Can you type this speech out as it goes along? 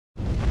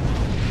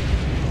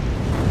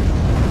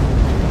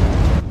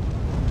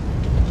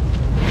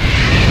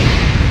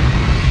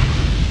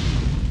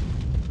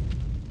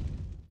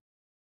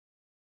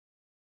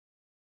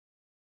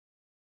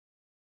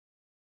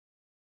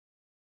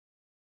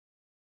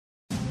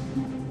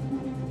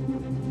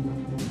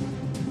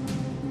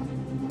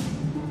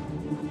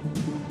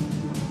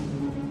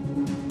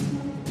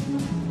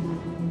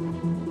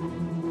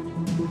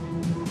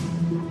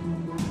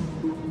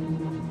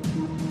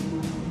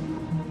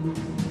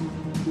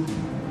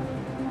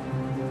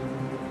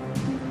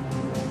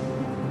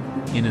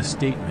In a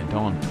statement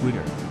on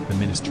Twitter, the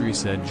ministry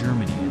said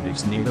Germany and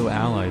its NATO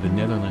ally the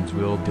Netherlands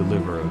will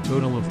deliver a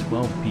total of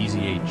 12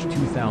 PzH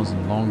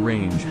 2000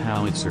 long-range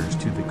howitzers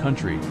to the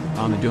country,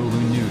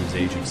 Anadolu news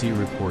agency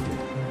reported.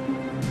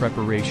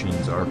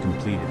 Preparations are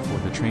completed for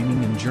the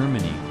training in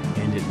Germany,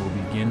 and it will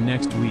begin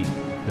next week,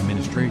 the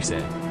ministry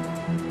said.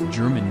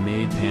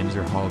 German-made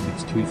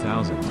Panzerhaubitz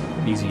 2000,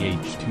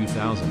 PzH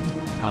 2000,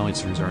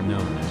 howitzers are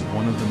known as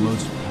one of the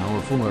most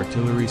powerful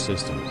artillery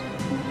systems.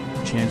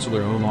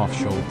 Chancellor Olaf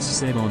Scholz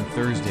said on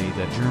Thursday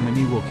that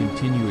Germany will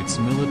continue its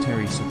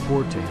military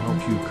support to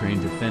help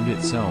Ukraine defend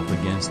itself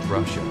against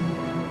Russia.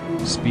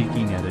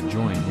 Speaking at a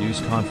joint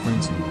news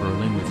conference in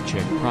Berlin with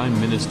Czech Prime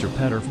Minister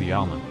Petr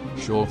Fiala,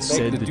 Scholz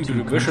said the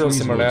two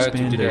countries will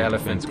expand their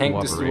defense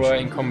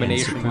cooperation and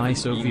supply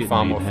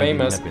Soviet-made heavy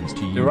weapons to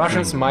Ukraine. The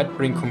Russians might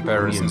bring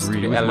comparisons to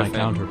the elephant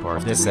counterpart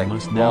of the that we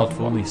must Second now World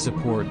War. fully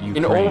support Ukraine.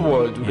 In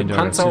overall, the and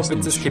our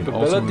Panzerhaubitz's assistance should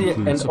capability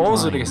include and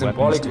also the supplying symbolic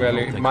weapons to help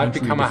value the might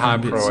country become a high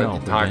defend priority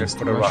itself target against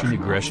for the Russian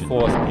Russian aggression,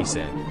 forces. he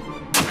said.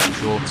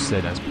 Scholz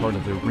said as part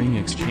of the ring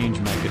exchange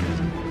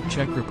mechanism,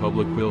 Czech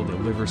Republic will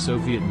deliver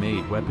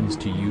Soviet-made weapons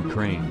to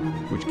Ukraine,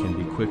 which can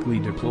be quickly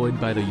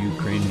deployed by the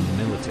Ukrainian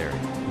military,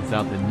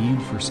 without the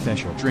need for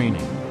special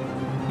training.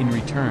 In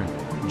return,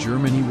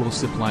 Germany will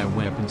supply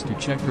weapons to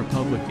Czech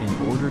Republic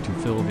in order to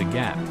fill the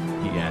gap,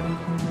 he added.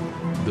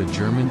 The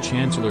German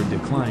Chancellor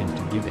declined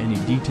to give any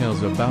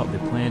details about the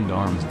planned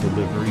arms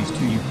deliveries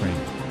to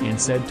Ukraine, and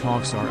said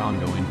talks are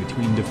ongoing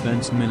between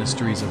defense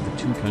ministries of the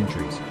two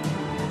countries.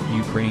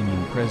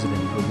 Ukrainian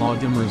President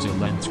Volodymyr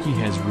Zelensky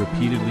has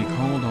repeatedly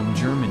called on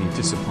Germany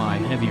to supply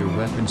heavier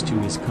weapons to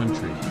his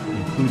country,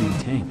 including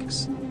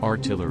tanks,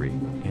 artillery,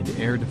 and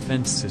air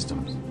defense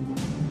systems.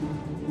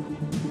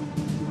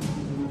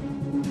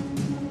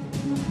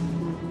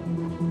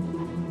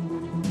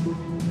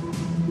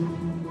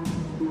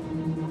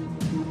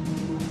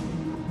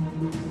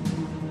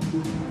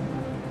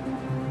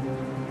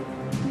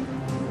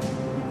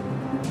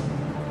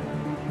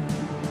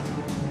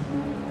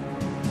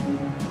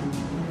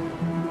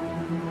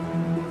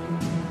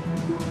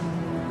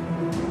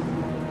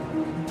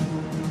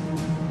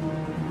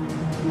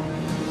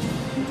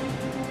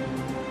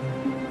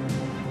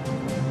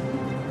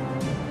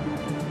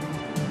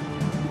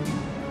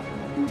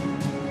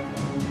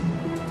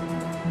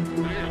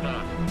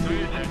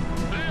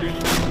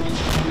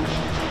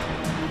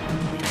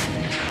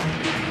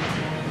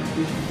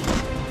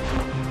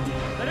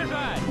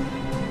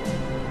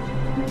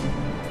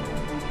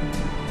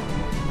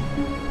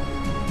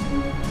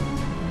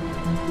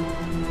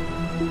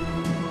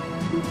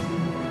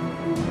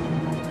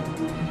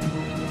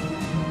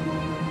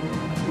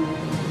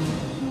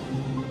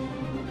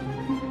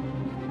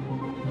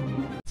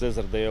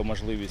 Цезар дає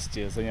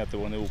можливість зайняти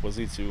вогневу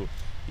позицію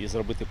і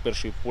зробити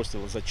перший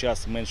постріл за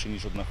час менше,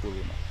 ніж 1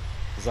 хвилина.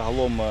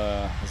 Загалом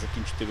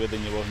закінчити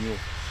ведення вогню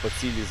по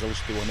цілі,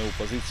 залишити вогневу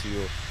позицію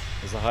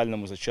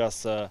загальному за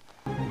час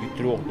від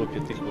 3 до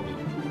 5 хвилин.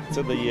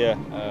 Це дає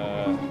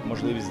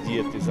можливість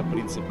діяти за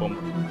принципом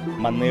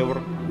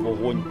маневр,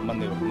 вогонь,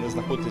 маневр. Не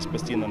знаходитись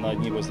постійно на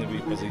одній вогневій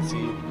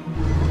позиції.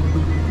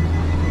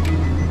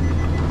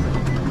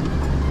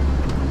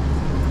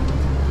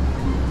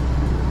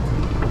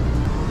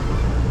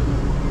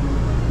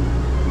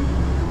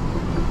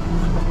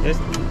 Есть?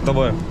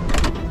 Тобой.